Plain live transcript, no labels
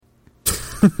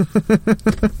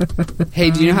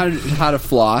Hey, do you know how to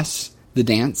floss the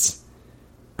dance?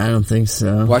 I don't think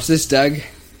so. Watch this, Doug.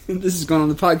 This is going on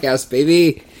the podcast,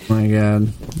 baby. Oh my god.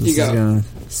 This is gonna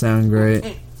sound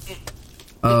great.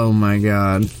 Oh my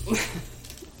god.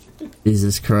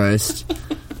 Jesus Christ.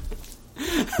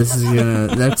 This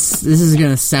is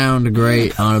gonna sound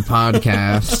great on a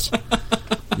podcast.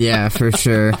 Yeah, for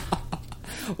sure.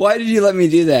 Why did you let me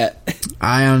do that?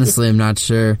 I honestly am not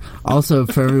sure. Also,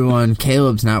 for everyone,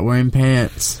 Caleb's not wearing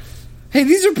pants. Hey,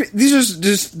 these are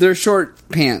just they're short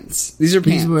pants. These are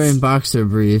pants. He's wearing boxer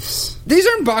briefs. These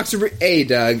aren't boxer briefs. Hey,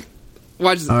 Doug.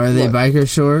 Watch. Are they biker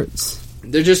shorts?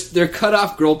 They're cut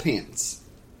off girl pants.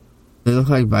 They look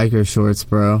like biker shorts,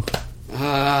 bro.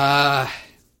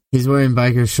 He's wearing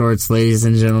biker shorts, ladies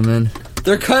and gentlemen.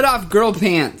 They're cut off girl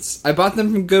pants. I bought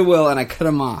them from Goodwill and I cut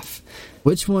them off.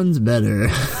 Which one's better?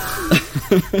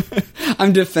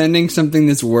 I'm defending something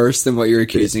that's worse than what you're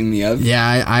accusing me of.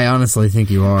 Yeah, I honestly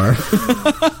think you are.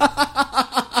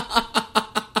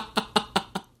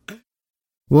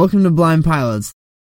 Welcome to Blind Pilots.